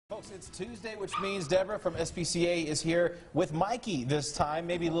Folks, it's Tuesday, which means Deborah from Spca is here with Mikey this time,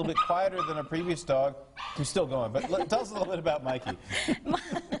 maybe a little bit quieter than our previous dog, who's still going. But tell us a little bit about Mikey.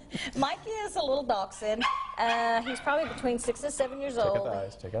 Mikey is a little dachshund. He's probably between 6 and 7 years old.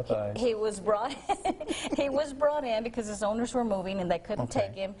 Check out the eyes. He was brought in because his owners were moving and they couldn't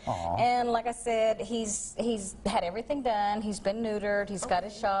take him. Aww. And like I said, he's had everything done. He's been neutered. He's got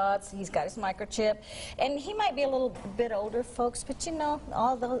his shots. He's got his microchip. And he might be a little bit older, folks, but you know,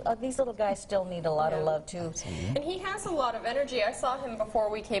 these little guys still need a lot of love too. Absolutely. And he has a lot of energy. I saw him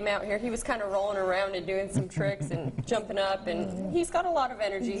before we came out here. He was kind of rolling around and doing some tricks and jumping up, and he's got a lot of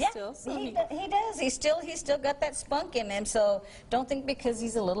energy still. So he does. He's still got that spunk in him. So don't think because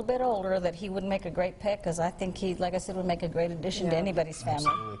he's a little bit older that he wouldn't make a great pet, because I think he, like I said, would make a great addition to anybody's family.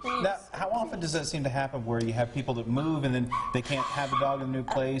 Absolutely. Now, how often does that seem to happen, where you have people that move and then they can't have the dog in a new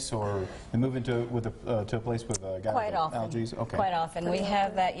place, or they move into to a place with a guy with allergies? Okay. Quite often. We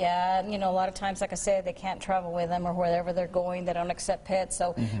have that, yeah. And, you know, a lot of times, like I said, they can't travel with them, or wherever they're going, they don't accept pets.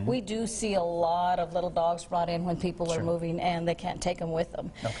 So we do see a lot of little dogs brought in when people are moving and they can't take them with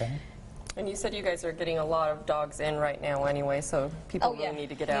them. Okay. And you said you guys are getting a lot of dogs in right now anyway, so people really need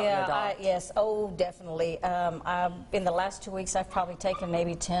to get out and adopt. Yes, definitely. In the last 2 weeks, I've probably taken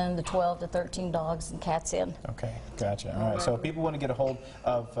maybe 10 to 12 to 13 dogs and cats in. Okay, gotcha. All right, so if people want to get a hold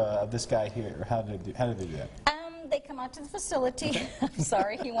of this guy here, how do they do that? They come out to the facility. I'm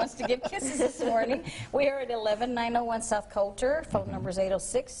sorry, he wants to give kisses this morning. We are at 11901 South Coulter. Phone number is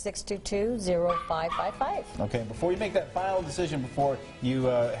 806-622-0555. Okay, before you make that final decision, before you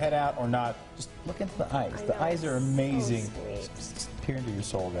head out or not, just look into the eyes. The eyes are amazing. So just peer into your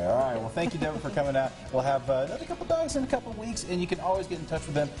soul there. All right, well, thank you, Deborah, for coming out. We'll have another couple dogs in a couple of weeks, and you can always get in touch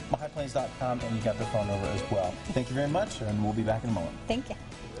with them, myhighplains.com, and you got their phone number as well. Thank you very much, and we'll be back in a moment. Thank you.